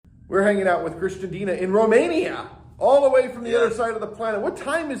We're hanging out with Cristian Dina in Romania, all the way from the Yeah. other side of the planet. What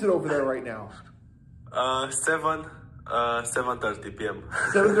time is it over there right now? 7:30 p.m.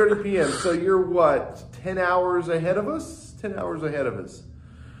 7:30 p.m. So you're what, 10 hours ahead of us? 10 hours ahead of us.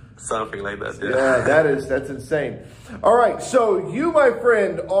 Something like that, yeah. Yeah, that's insane. All right, so you, my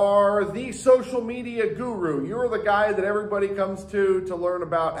friend, are the social media guru. You're the guy that everybody comes to learn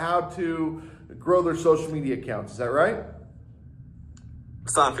about how to grow their social media accounts. Is that right?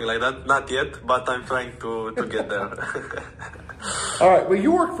 Something like that. Not yet, but I'm trying to get there. All right, well,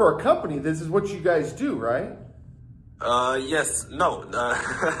 you work for a company. This is what you guys do, right? Yes, no,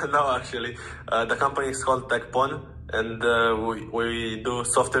 no, actually. The company is called TechPon, and we do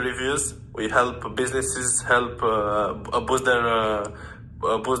software reviews. We help businesses boost their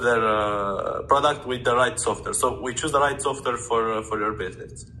product with the right software. So we choose the right software for your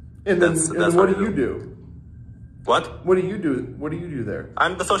business. And then what do you do? What? What do you do? What do you do there?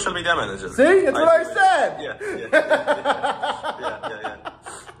 I'm the social media manager. See, that's what I said.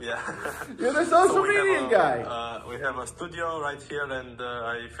 Yeah. You're the social media guy. We have a studio right here, and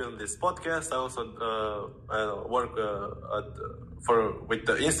I film this podcast. I also work with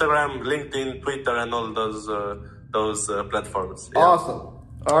the Instagram, LinkedIn, Twitter, and all those platforms. Yeah. Awesome.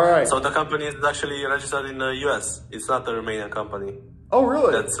 All right. So the company is actually registered in the US. It's not a Romanian company. Oh,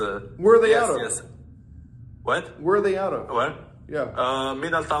 really? That's where are they out of? Yes. What? Where are they out of? Where? Yeah.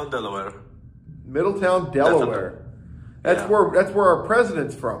 Middletown, Delaware. Middletown, Delaware. That's where our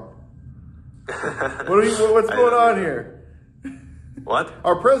president's from. What's going on here? What?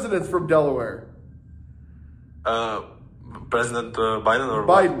 Our president's from Delaware. President Biden or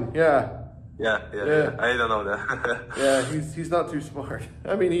Biden? what? Yeah. Yeah. I don't know that. Yeah, he's not too smart.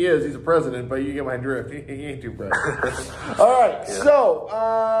 I mean, he is. He's a president, but you get my drift. He ain't too bright. All right. Yeah. So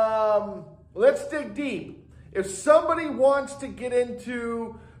let's dig deep. If somebody wants to get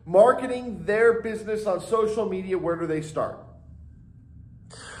into marketing their business on social media, where do they start?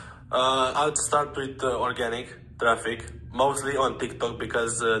 I'd start with organic traffic, mostly on TikTok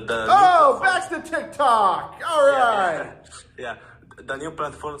because back to TikTok. All right. Yeah. The new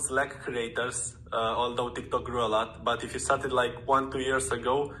platforms lack creators, although TikTok grew a lot. But if you started like 1-2 years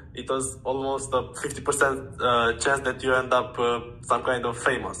ago, it was almost a 50% chance that you end up some kind of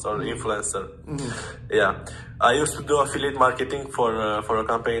famous or influencer. Mm-hmm. Yeah, I used to do affiliate marketing for a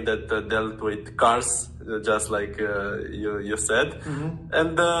company that dealt with cars, just like you said. Mm-hmm.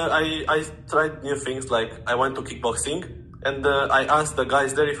 And I tried new things, like I went to kickboxing, and I asked the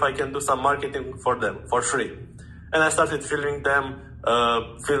guys there if I can do some marketing for them for free. And I started filming them,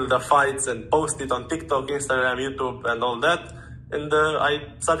 film the fights and post it on TikTok, Instagram, YouTube, and all that. And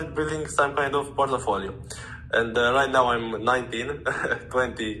I started building some kind of portfolio. And right now I'm 19,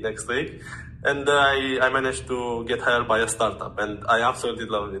 20 next week. And I managed to get hired by a startup. And I absolutely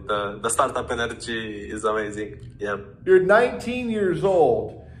love it. The startup energy is amazing. Yeah. You're 19 years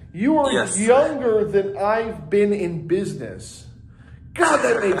old. You are younger than I've been in business. God,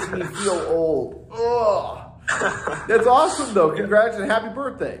 that makes me feel old. Ugh. That's awesome, though. Congrats and happy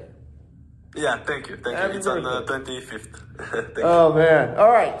birthday. Yeah, thank you. Happy it's birthday. On the 25th. Oh, man. All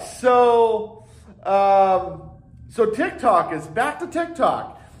right. So, so TikTok is back to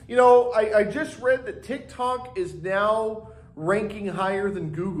TikTok. You know, I just read that TikTok is now ranking higher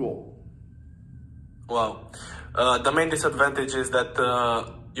than Google. Wow. The main disadvantage is that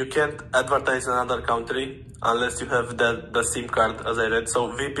you can't advertise in another country unless you have the SIM card, as I read. So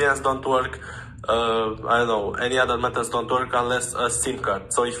VPNs don't work. I don't know, any other methods don't work unless a SIM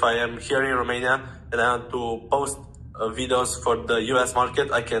card. So if I am here in Romania and I want to post videos for the US market,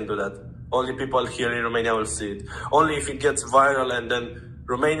 I can't do that. Only people here in Romania will see it. Only if it gets viral and then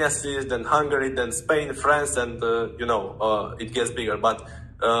Romania sees, then Hungary, then Spain, France, and it gets bigger. But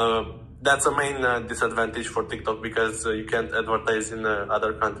that's a main disadvantage for TikTok because you can't advertise in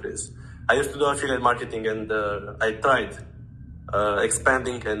other countries. I used to do affiliate marketing and I tried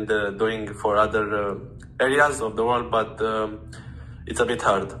expanding and doing for other areas of the world, but it's a bit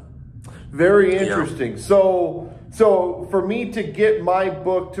hard. Very interesting. Yeah. So for me to get my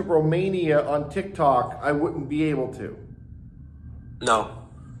book to Romania on TikTok, I wouldn't be able to. No.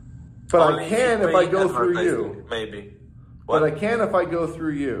 But only I can if I go through you. Maybe. What? But I can if I go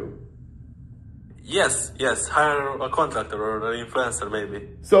through you. Yes. Hire a contractor or an influencer, maybe.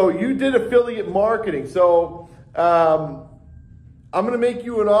 So you did affiliate marketing. So I'm going to make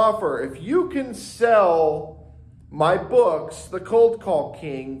you an offer. If you can sell my books, The Cold Call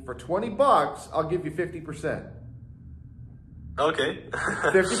King, for $20, I'll give you 50%. Okay.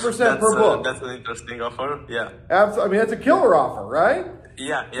 50% per book. That's an interesting offer. Yeah. Absolutely. I mean, that's a killer offer, right?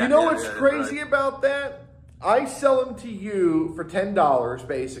 Yeah. You know what's crazy about that? I sell them to you for $10,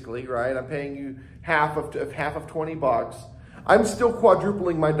 basically, right? I'm paying you half of $20. I'm still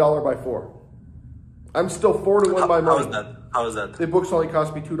quadrupling my dollar by 4. I'm still 4 to 1 by money. How is that? The books only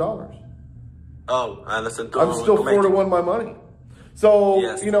cost me $2. Oh, I listen to. I'm still 4 to 1 my money. So,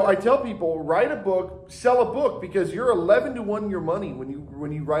 yes. you know, I tell people, write a book, sell a book, because you're 11 to 1 your money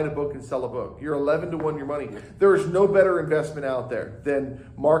when you write a book and sell a book. You're 11 to 1 your money. There is no better investment out there than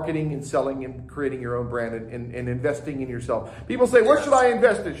marketing and selling and creating your own brand and investing in yourself. People say, what should I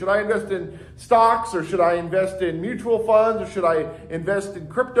invest in? Should I invest in stocks, or should I invest in mutual funds, or should I invest in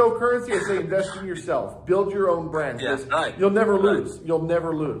cryptocurrency? I say invest in yourself. Build your own brand. Yes, right. You'll never lose. You'll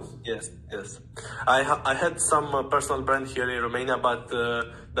never lose. Yes. I had some personal brand here in Romania, but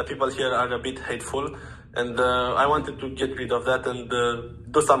the people here are a bit hateful, and I wanted to get rid of that and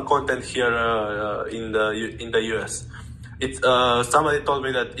do some content here in the US. It's somebody told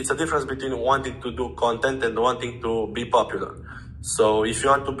me that it's a difference between wanting to do content and wanting to be popular. So if you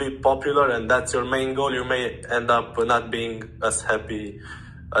want to be popular and that's your main goal, you may end up not being as happy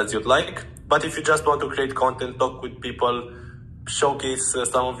as you'd like. But if you just want to create content, talk with people, showcase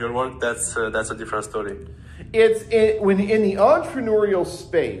some of your work, that's a different story. When in the entrepreneurial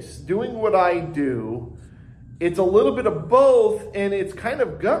space, doing what I do, it's a little bit of both, and it's kind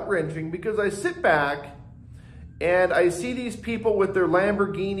of gut-wrenching because I sit back and I see these people with their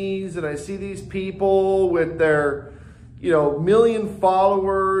Lamborghinis, and I see these people with their, million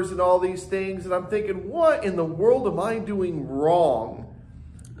followers and all these things, and I'm thinking, what in the world am I doing wrong?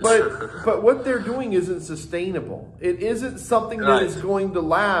 But what they're doing isn't sustainable. It isn't something that is going to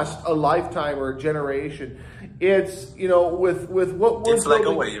last a lifetime or a generation. It's, with what we're It's building,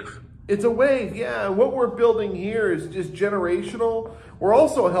 like a wave. It's a wave, yeah. What we're building here is just generational. We're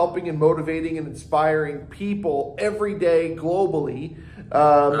also helping and motivating and inspiring people every day globally.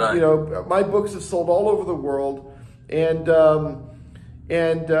 My books have sold all over the world, and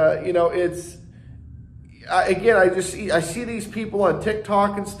it's. I see these people on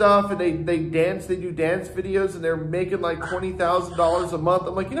TikTok and stuff, and they do dance videos, and they're making like $20,000 a month.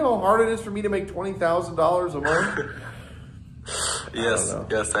 I'm like, you know how hard it is for me to make $20,000 a month? Yes,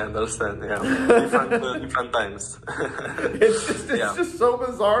 I understand. Yeah, different times. It's just so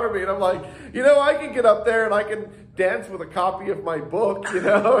bizarre to me, and I'm like, I can get up there and I can dance with a copy of my book,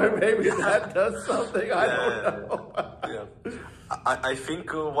 and maybe that does something. I don't know. Yeah. I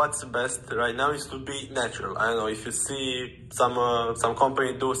think what's best right now is to be natural. I don't know, if you see some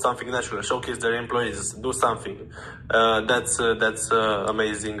company do something natural, showcase their employees, do something. That's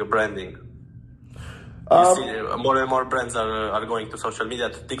amazing branding. You see, more and more brands are going to social media,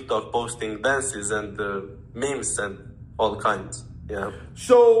 to TikTok, posting dances and memes and all kinds. Yeah.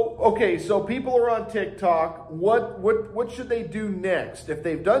 So people are on TikTok. What should they do next? If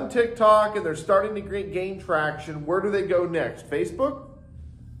they've done TikTok and they're starting to gain traction, where do they go next? Facebook?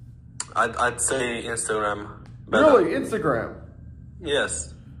 I'd say Instagram. Better. Really, Instagram?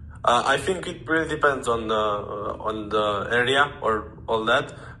 Yes. I think it really depends on the area or all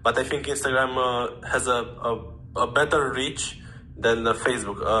that, but I think Instagram has a better reach than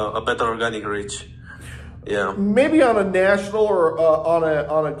Facebook, a better organic reach. Yeah. Maybe on a national or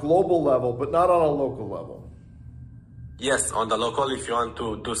on a global level, but not on a local level. Yes, on the local, if you want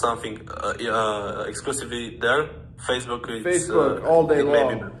to do something exclusively there, Facebook all day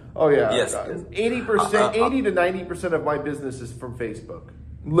long. Oh yeah. Yes. 80%, 80 to 90% of my business is from Facebook.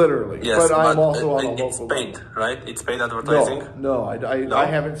 Literally. Yes, but I'm also on a local it's paid, level. right? It's paid advertising. No, I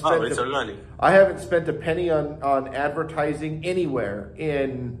haven't spent. It's organic. I haven't spent a penny on advertising anywhere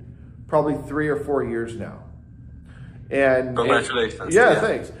in probably 3 or 4 years now. And congratulations.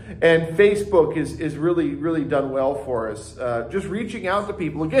 Thanks. And Facebook is really done well for us. Just reaching out to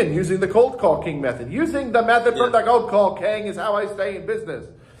people, again, using the cold call king method. Using the method from the cold call king is how I stay in business.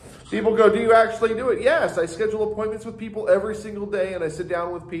 People go, do you actually do it? Yes, I schedule appointments with people every single day, and I sit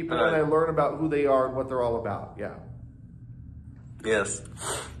down with people and I learn about who they are and what they're all about. Yeah. Yes.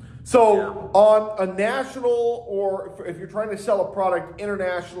 So on a national, or if you're trying to sell a product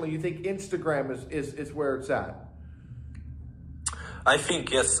internationally, you think Instagram is where it's at? I think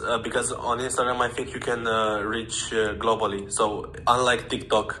yes, because on Instagram, I think you can reach globally. So unlike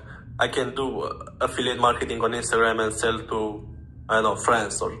TikTok, I can do affiliate marketing on Instagram and sell to,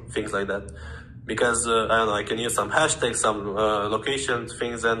 friends or things like that. Because I can use some hashtags, some location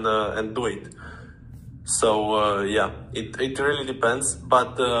things, and do it. So it really depends.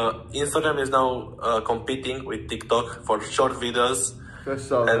 But Instagram is now competing with TikTok for short videos.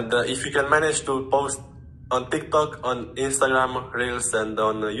 And if you can manage to post on TikTok, on Instagram Reels, and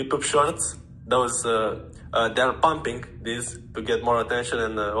on YouTube Shorts, those they're pumping these to get more attention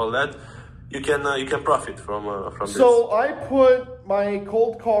and all that. you can profit from this. So I put my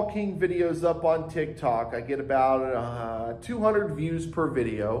Cold Call King videos up on TikTok. I get about 200 views per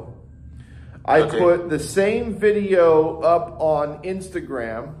video. I put the same video up on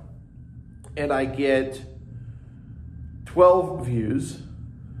Instagram, and I get 12 views.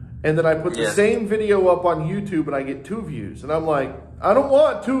 And then I put the same video up on YouTube, and I get 2 views. And I'm like, I don't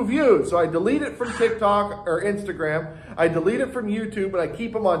want 2 views. So I delete it from TikTok or Instagram. I delete it from YouTube, and I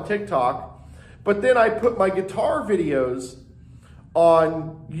keep them on TikTok. But then I put my guitar videos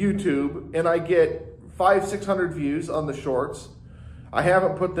on YouTube, and I get 500-600 views on the shorts. I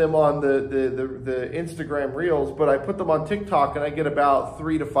haven't put them on the Instagram Reels, but I put them on TikTok, and I get about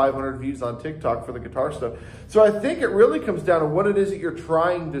 300 to 500 views on TikTok for the guitar stuff. So I think it really comes down to what it is that you're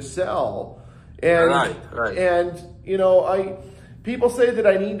trying to sell. And, right. And you know, people say that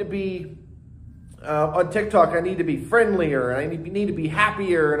I need to be, on TikTok, I need to be friendlier, and I need to be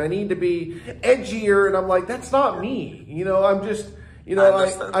happier, and I need to be edgier. And I'm like, that's not me. You know, I'm just... You know,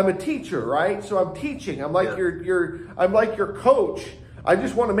 I'm a teacher, right? So I'm teaching. I'm like I'm like your coach. I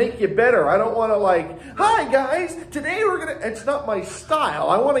just want to make you better. I don't want to like, hi guys, today we're gonna. It's not my style.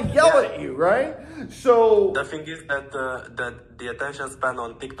 I want to yell at you, right? So the thing is that the attention span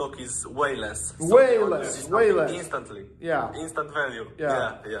on TikTok is way less. So way less. Instantly. Yeah. Instant value.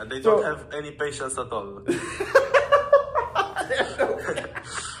 Yeah. They don't have any patience at all.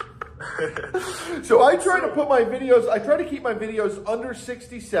 So I try to put my videos, I try to keep my videos under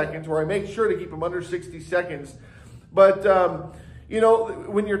 60 seconds, or I make sure to keep them under 60 seconds. But, you know,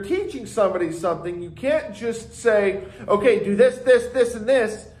 when you're teaching somebody something, you can't just say, okay, do this, this, and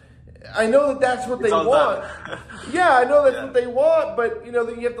this. I know that that's what they want. Yeah, I know that's what they want, but, you know,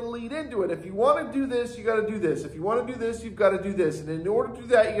 that you have to lead into it. If you want to do this, you got to do this. If you want to do this, you've got to do this. And in order to do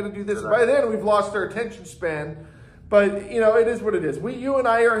that, you got to do this. And by then, we've lost our attention span. But, you know, it is what it is. You and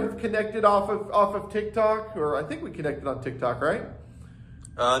I have connected off of TikTok, or I think we connected on TikTok, right?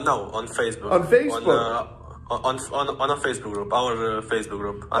 No, on Facebook. On Facebook? On a Facebook group, our Facebook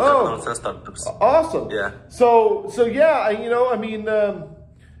group, Entrepreneurs and Startups. Awesome. Yeah. So yeah, you know, I mean,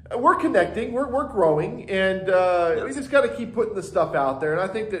 we're connecting, we're growing, and we just got to keep putting the stuff out there. And I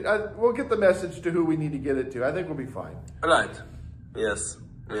think that we'll get the message to who we need to get it to. I think we'll be fine. Right. Yes.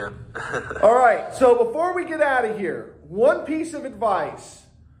 Yeah. All right. So before we get out of here, one piece of advice.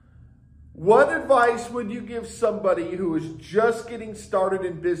 What advice would you give somebody who is just getting started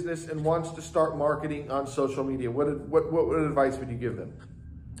in business and wants to start marketing on social media? What advice would you give them?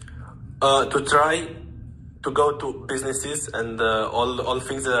 To try to go to businesses and all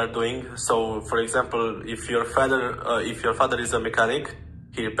things that are doing. So, for example, if your father is a mechanic,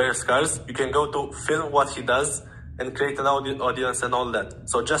 he repairs cars. You can go to film what he does and create an audience and all that.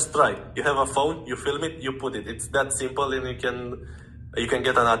 So just try. You have a phone, you film it, you put it. It's that simple, and you can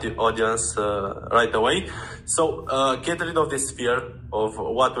get an audience right away. So get rid of this fear of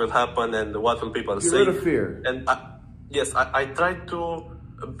what will happen and what will people say. Get rid of fear. And yes, I try to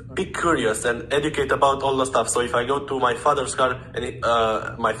be curious and educate about all the stuff. So if I go to my father's car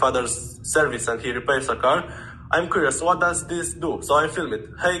and my father's service and he repairs a car, I'm curious, what does this do? So I film it.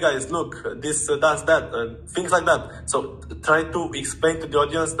 Hey guys, look, this does that, things like that. So try to explain to the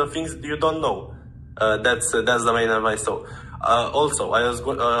audience the things you don't know. That's the main advice. So also, I was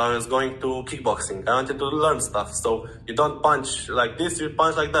going to kickboxing. I wanted to learn stuff. So you don't punch like this, you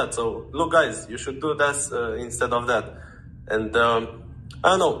punch like that. So look, guys, you should do this instead of that. And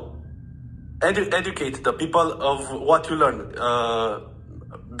I don't know, educate the people of what you learn.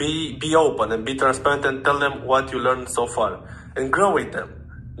 Be open and be transparent and tell them what you learned so far and grow with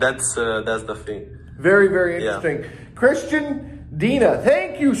them. That's the thing. Very, very interesting. Yeah. Christian Dina,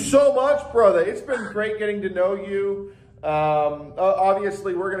 thank you so much, brother. It's been great getting to know you.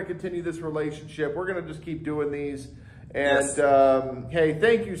 Obviously, we're going to continue this relationship. We're going to just keep doing these. And hey,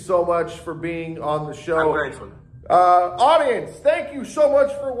 thank you so much for being on the show. I'm grateful. Audience, thank you so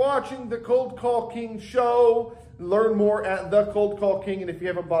much for watching the Cold Call King show. Learn more at The Cold Call King. And if you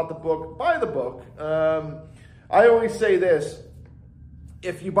haven't bought the book, buy the book. I always say this.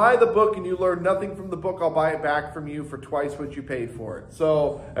 If you buy the book and you learn nothing from the book, I'll buy it back from you for twice what you paid for it.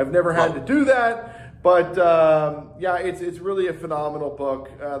 So I've never had to do that. But yeah, it's really a phenomenal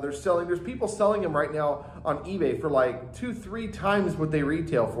book. There's people selling them right now on eBay for like 2-3 times what they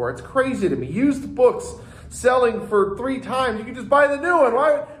retail for. It's crazy to me. Used books selling for 3 times. You can just buy the new one.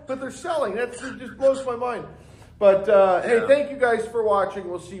 Why? But they're selling. It just blows my mind. But hey, thank you guys for watching.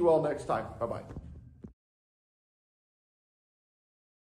 We'll see you all next time. Bye-bye.